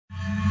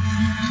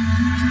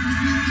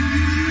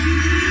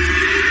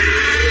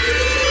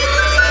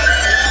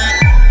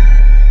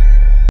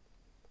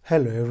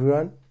Hello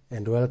everyone,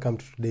 and welcome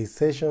to today's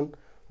session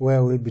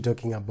where we'll be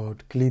talking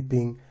about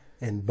clipping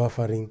and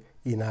buffering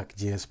in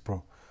ArcGIS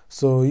Pro.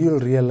 So you'll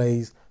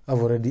realize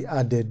I've already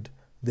added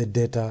the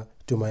data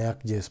to my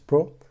ArcGIS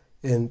Pro,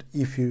 and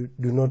if you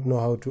do not know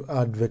how to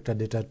add vector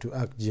data to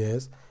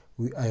ArcGIS,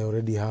 I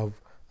already have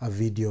a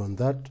video on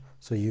that,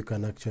 so you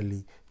can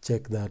actually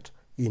check that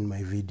in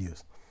my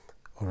videos.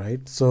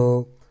 Alright,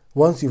 so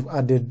once you've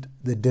added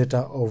the data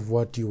of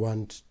what you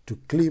want to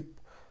clip,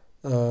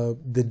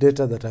 the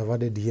data that I've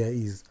added here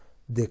is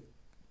the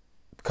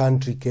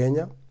country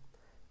Kenya.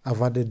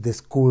 I've added the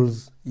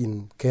schools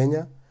in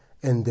Kenya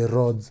and the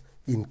roads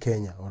in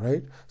Kenya. All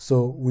right,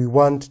 so we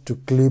want to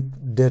clip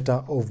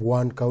data of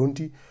one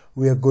county.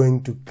 We are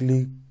going to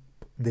clip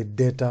the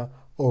data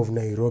of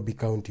Nairobi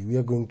County. We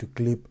are going to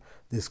clip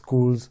the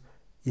schools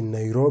in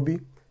Nairobi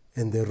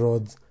and the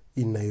roads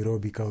in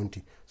Nairobi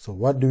County. So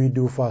what do we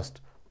do first?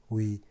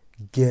 We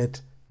get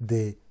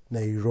the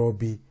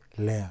Nairobi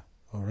layer.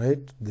 All right,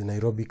 the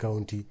Nairobi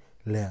County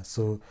layer.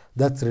 So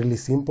that's really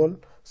simple.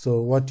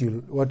 So what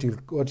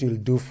you'll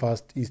do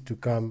first is to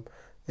come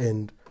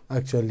and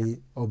actually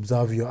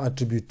observe your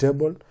attribute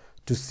table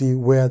to see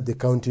where the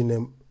county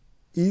name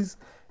is,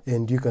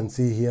 and you can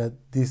see here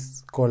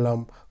this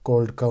column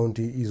called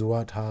county is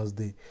what has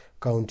the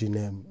county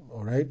name.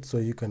 All right, so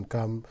you can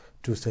come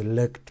to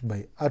select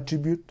by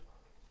attribute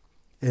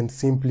and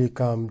simply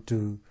come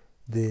to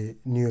the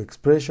new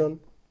expression,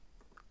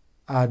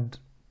 add.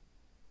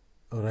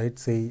 All right,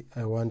 say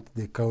I want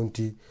the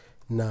county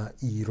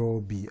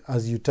Nairobi.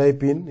 As you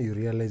type in, you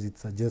realize it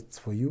suggests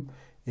for you,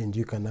 and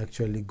you can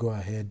actually go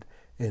ahead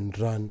and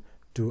run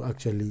to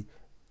actually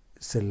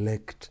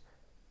select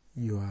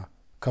your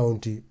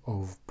county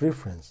of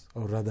preference,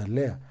 or rather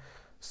layer.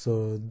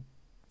 So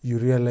you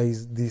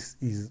realize this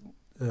is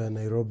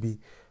Nairobi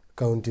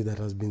County that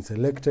has been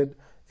selected,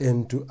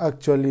 and to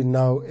actually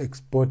now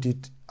export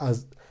it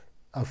as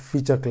a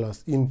feature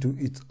class into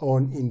its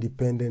own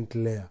independent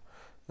layer,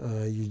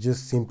 you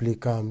just simply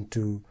come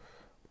to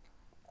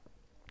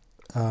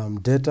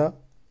data,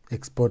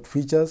 export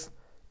features,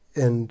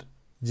 and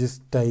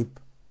just type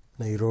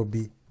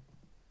Nairobi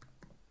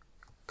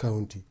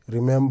County.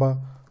 Remember,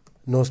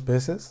 no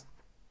spaces,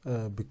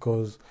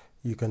 because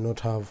you cannot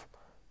have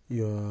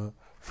your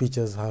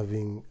features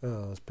having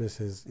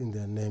spaces in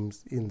their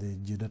names in the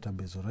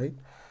geodatabase. All right,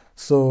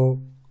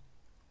 so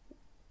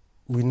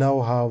we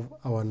now have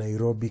our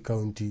Nairobi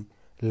County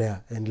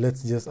layer, and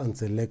let's just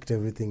unselect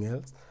everything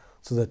else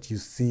so that you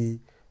see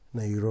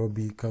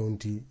Nairobi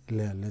County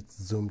layer. Let's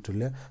zoom to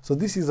layer. So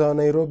this is our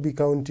Nairobi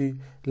County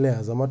layer.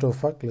 As a matter of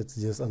fact, let's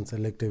just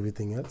unselect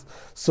everything else.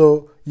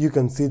 So you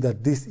can see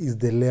that this is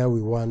the layer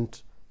we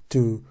want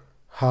to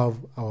have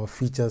our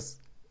features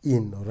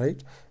in. All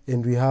right,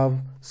 and we have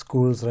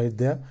schools right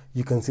there.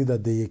 You can see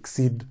that they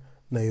exceed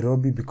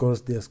Nairobi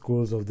because they are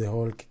schools of the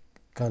whole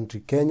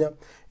country Kenya,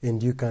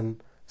 and you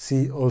can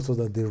see also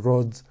that the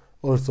roads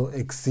also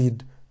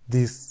exceed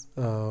this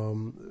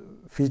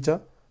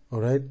feature. All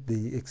right,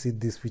 they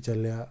exceed this feature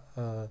layer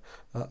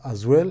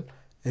as well,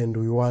 and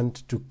we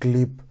want to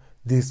clip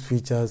these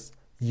features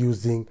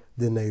using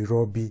the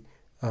Nairobi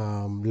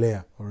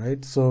layer. All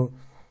right, so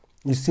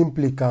you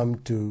simply come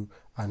to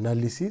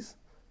analysis,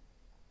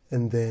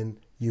 and then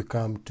you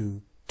come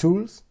to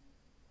tools,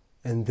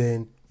 and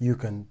then you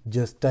can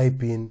just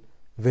type in,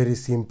 very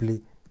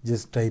simply,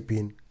 just type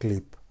in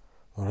clip.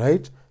 All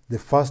right, the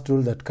first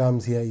tool that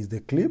comes here is the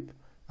clip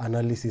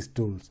analysis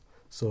tools.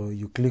 So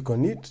you click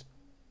on it,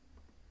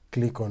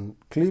 click on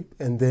clip,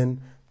 and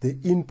then the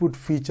input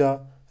feature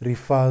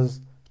refers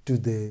to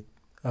the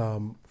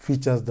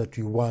features that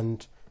we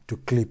want to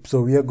clip.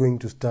 So we are going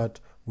to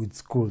start with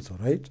schools. All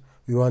right,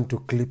 we want to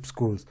clip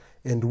schools.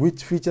 And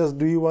which features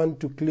do we want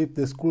to clip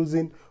the schools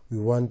in? We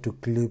want to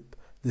clip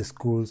the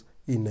schools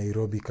in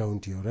Nairobi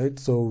County. All right,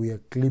 so we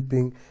are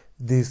clipping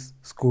these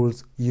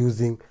schools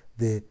using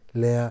the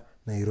layer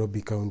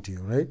Nairobi County.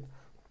 All right,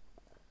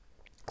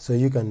 so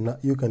you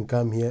can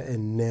come here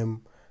and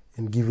name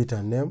and give it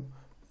a name,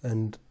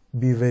 and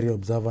be very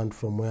observant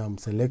from where I'm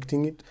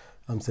selecting it.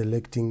 I'm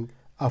selecting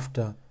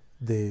after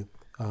the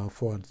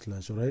forward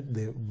slash, all right,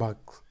 the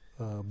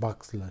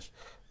backslash.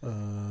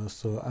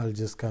 So I'll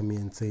just come here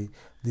and say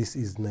this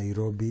is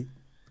Nairobi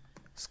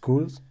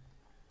schools,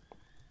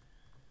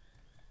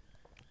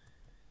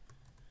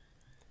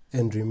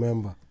 and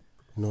remember,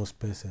 no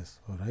spaces.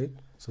 All right,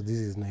 so this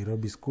is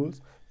Nairobi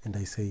schools, and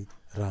I say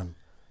run.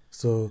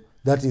 So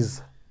that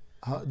is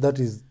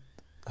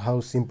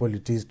how simple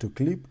it is to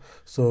clip.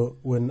 So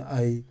when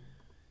I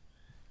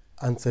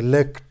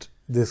unselect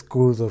the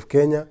schools of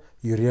Kenya,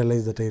 you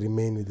realize that I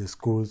remain with the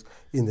schools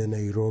in the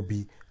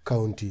Nairobi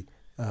County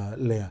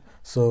layer.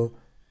 So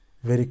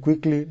very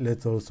quickly,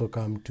 let's also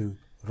come to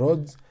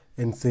roads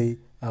and say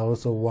I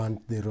also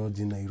want the roads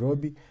in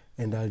Nairobi,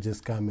 and I'll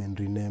just come and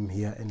rename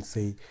here and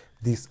say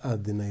these are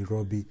the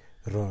Nairobi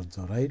roads.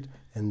 All right,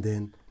 and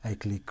then I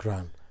click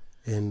run,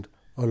 and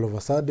all of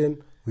a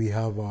sudden we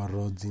have our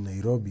roads in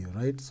Nairobi. All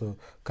right, so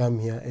come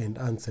here and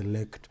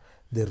unselect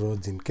the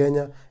roads in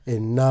Kenya,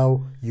 and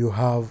now you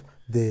have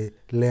the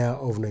layer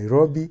of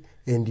Nairobi,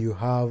 and you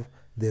have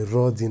the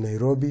roads in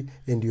Nairobi,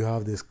 and you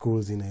have the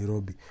schools in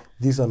Nairobi.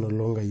 These are no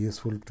longer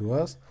useful to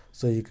us,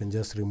 so you can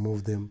just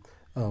remove them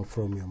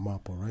from your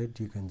map. All right,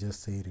 you can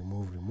just say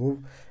remove,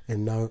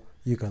 and now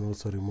you can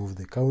also remove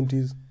the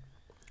counties.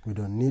 We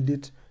don't need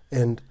it.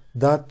 And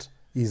that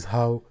is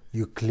how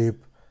you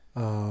clip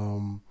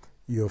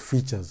your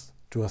features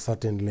to a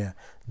certain layer.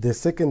 The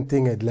second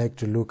thing I'd like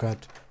to look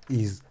at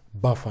is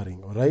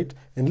buffering. All right,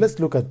 and let's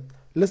look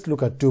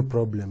at two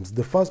problems.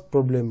 The first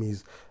problem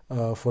is,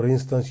 for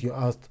instance, you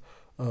asked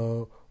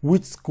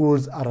which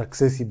schools are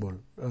accessible.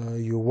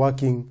 You're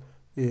working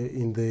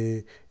in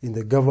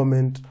the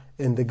government,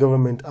 and the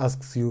government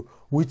asks you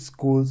which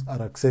schools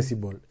are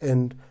accessible,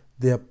 and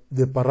the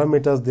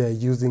parameters they are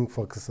using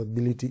for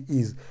accessibility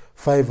is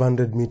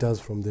 500 meters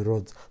from the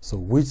roads. So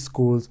which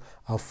schools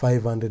are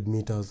 500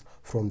 meters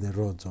from the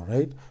roads? All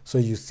right, so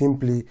you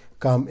simply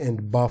come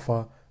and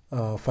buffer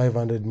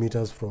 500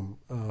 meters from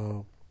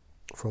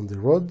the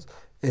roads,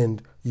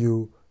 and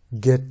you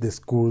get the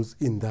schools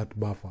in that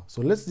buffer.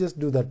 So let's just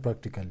do that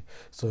practically.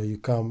 So you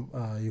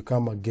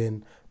come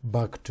again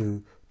back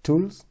to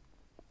tools,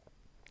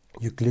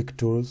 you click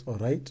tools. All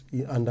right,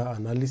 under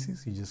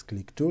analysis you just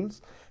click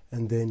tools,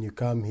 and then you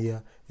come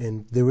here,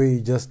 and the way you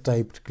just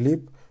typed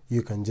clip,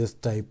 you can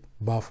just type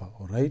buffer.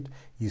 All right,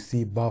 you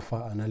see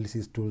buffer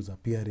analysis tools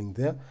appearing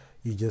there.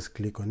 You just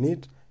click on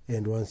it,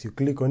 and once you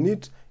click on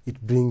it,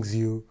 it brings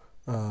you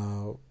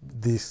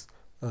this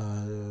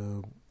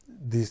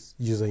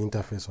user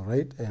interface. All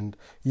right, and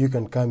you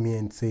can come here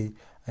and say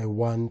I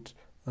want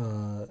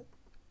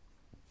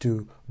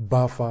to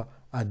buffer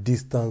a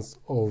distance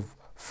of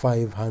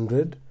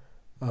 500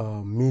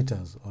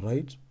 meters, all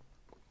right,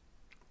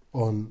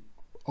 on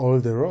all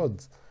the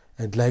roads.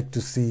 I'd like to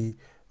see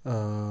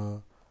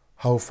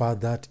how far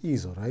that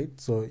is. All right,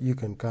 so you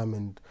can come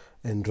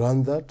and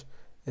run that,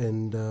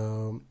 and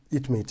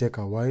it may take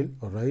a while.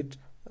 All right,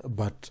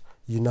 but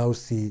you now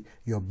see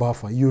your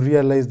buffer. You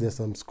realize there's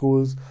some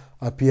schools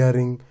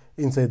appearing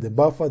inside the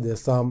buffer,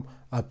 there's some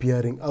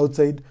appearing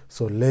outside.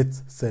 So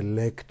let's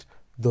select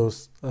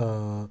those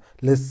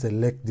let's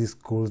select these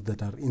schools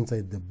that are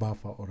inside the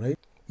buffer. All right,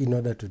 in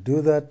order to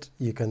do that,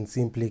 you can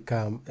simply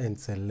come and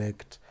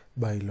select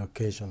by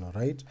location. All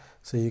right,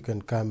 so you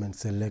can come and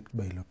select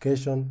by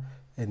location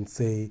and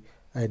say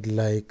I'd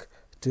like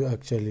to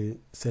actually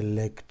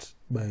select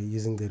by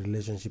using the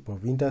relationship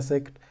of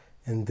intersect,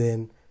 and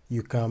then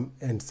you come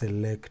and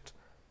select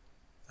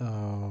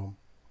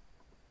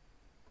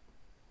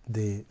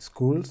the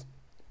schools.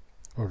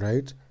 All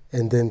right,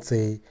 and then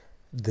say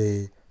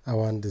I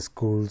want the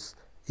schools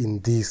in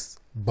this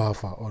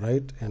buffer. All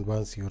right, and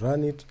once you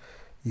run it,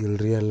 you'll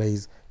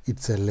realize it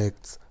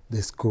selects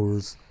the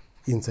schools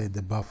inside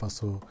the buffer.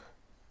 So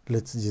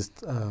let's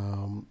just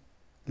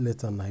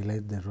let's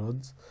unhighlight the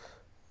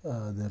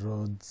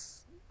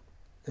roads,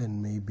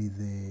 and maybe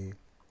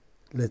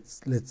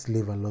let's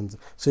leave alone.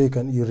 So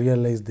you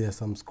realize there are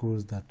some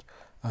schools that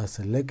are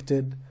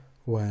selected,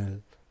 while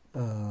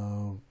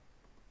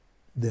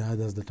the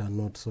others that are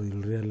not. So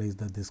you'll realize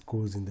that the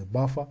schools in the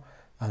buffer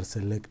are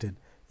selected,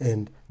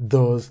 and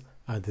those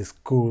are the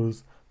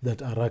schools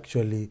that are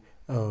actually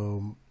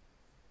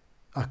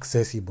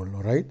accessible.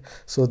 All right,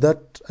 so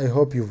that, I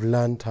hope you've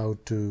learned how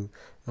to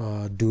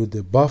do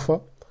the buffer.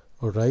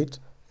 All right,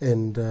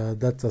 and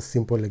that's a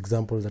simple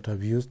example that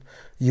I've used.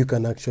 You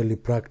can actually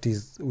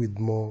practice with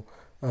more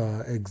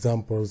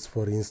examples.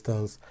 For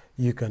instance,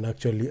 you can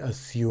actually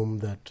assume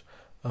that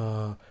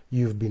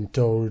you've been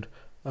told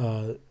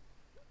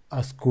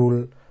a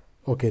school,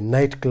 okay,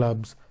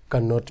 nightclubs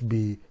cannot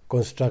be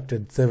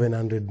constructed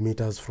 700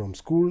 meters from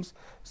schools.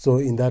 So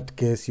in that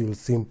case, you'll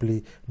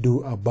simply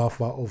do a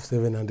buffer of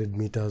 700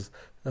 meters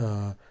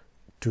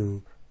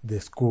to the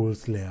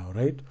schools layer.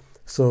 Right,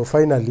 so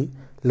finally,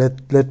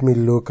 let me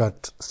look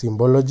at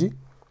symbology.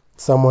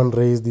 Someone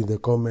raised in the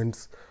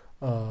comments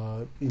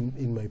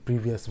in my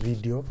previous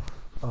video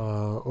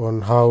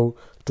on how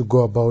to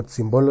go about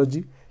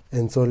symbology,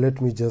 and so let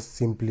me just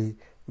simply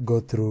go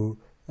through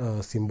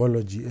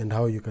symbology and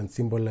how you can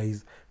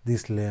symbolize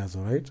these layers.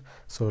 All right,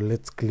 so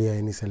let's clear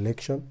any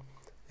selection,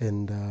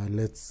 and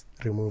let's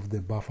remove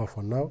the buffer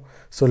for now.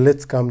 So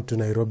let's come to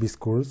Nairobi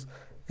schools,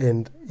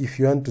 and if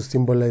you want to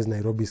symbolize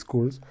Nairobi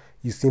schools,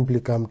 you simply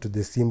come to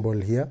the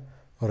symbol here.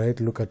 All right,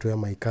 look at where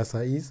my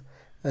cursor is,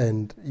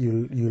 and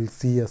you'll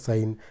see a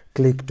sign,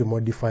 click to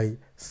modify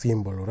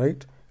symbol. All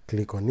right,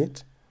 click on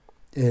it,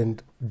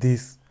 and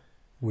this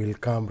will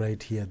come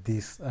right here.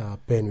 This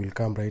pen will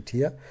come right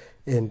here,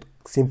 and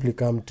simply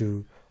come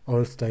to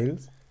all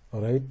styles.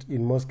 All right,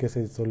 in most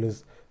cases it's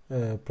always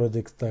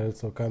project styles,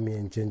 so come here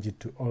and change it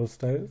to all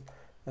styles,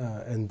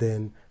 and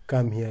then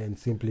come here and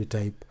simply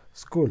type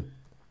school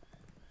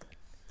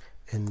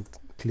and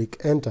click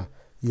enter.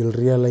 You'll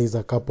realize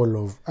a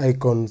couple of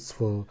icons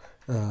for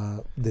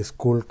the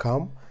school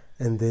come,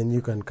 and then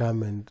you can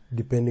come and,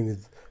 depending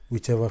with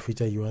whichever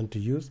feature you want to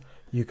use,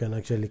 you can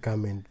actually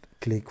come and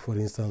click, for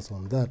instance,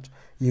 on that.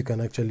 You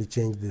can actually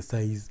change the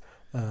size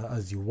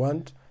as you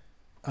want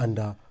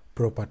under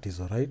properties.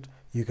 All right,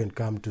 you can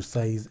come to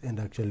size and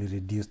actually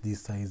reduce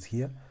this size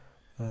here.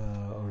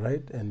 All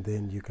right, and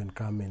then you can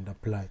come and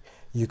apply.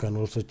 You can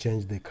also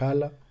change the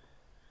color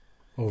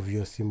of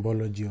your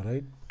symbology, all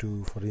right,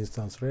 to, for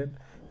instance, red,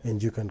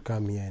 and you can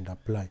come here and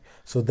apply.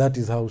 So that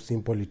is how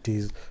simple it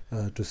is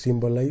to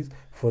symbolize.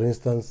 For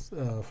instance,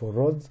 for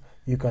roads,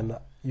 you can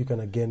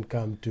again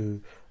come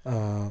to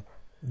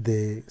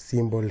the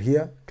symbol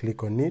here,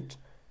 click on it,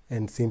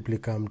 and simply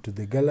come to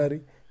the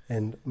gallery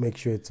and make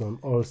sure it's on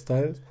all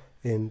styles.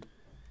 And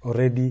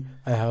already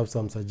I have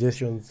some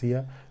suggestions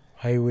here: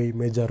 highway,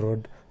 major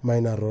road,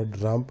 minor road,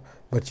 ramp,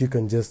 but you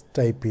can just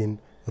type in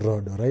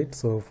road. All right,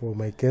 so for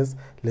my case,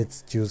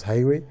 let's choose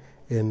highway.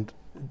 And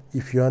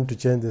if you want to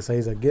change the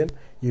size again,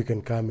 you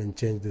can come and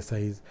change the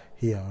size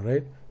here. All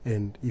right,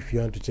 and if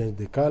you want to change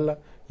the color,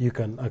 you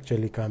can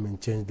actually come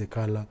and change the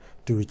color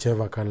to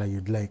whichever color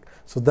you'd like.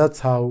 So that's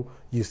how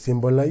you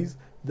symbolize.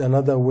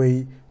 Another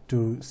way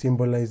to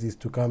symbolize is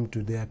to come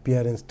to the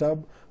appearance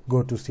tab,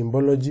 go to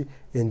symbology,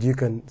 and you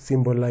can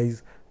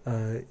symbolize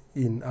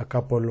in a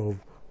couple of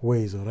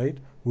ways. All right,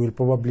 we'll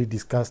probably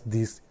discuss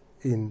this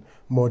in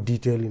more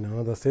detail in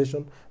another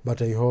session,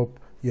 but I hope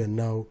you are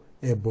now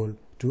able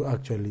to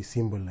actually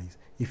symbolize.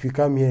 If you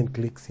come here and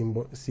click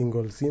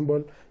single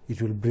symbol,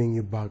 it will bring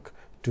you back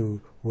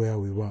to where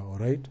we were. All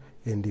right,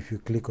 and if you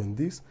click on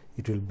this,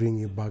 it will bring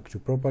you back to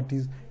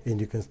properties, and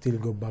you can still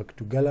go back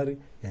to gallery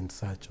and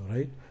search. All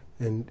right,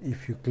 and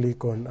if you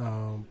click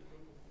on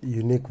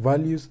unique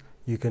values,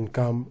 you can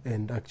come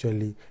and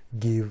actually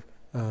give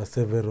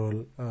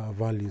several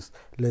values.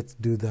 Let's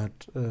do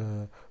that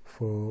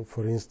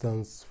for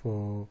instance,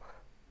 for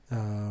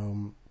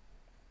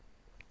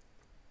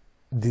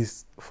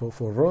this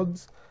for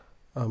roads.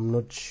 I'm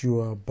not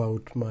sure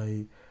about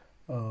my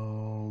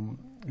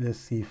let's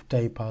see if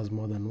type has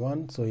more than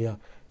one. So yeah,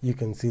 you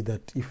can see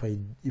that if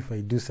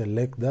I do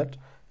select that,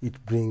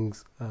 it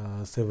brings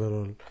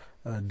several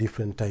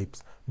different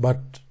types,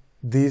 but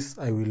this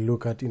I will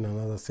look at in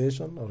another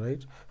session. All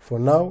right, for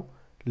now,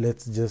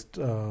 let's just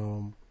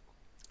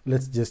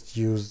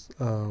use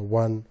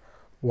one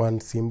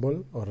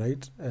symbol. All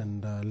right,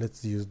 and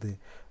let's use the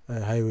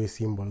highway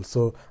symbol.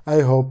 So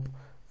I hope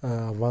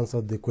I've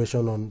answered the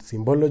question on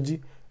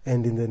symbology,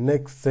 and in the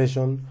next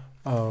session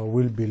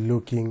we'll be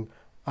looking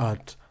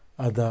at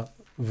other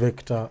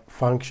vector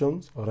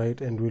functions. All right,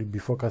 and we'll be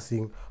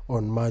focusing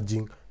on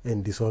merging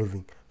and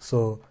dissolving.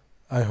 So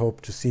I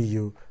hope to see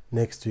you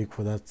next week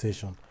for that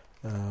session.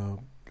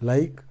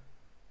 Like,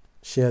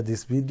 share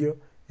this video,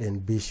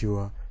 and be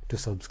sure to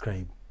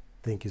subscribe.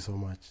 Thank you so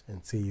much,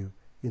 and see you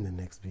in the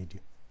next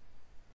video.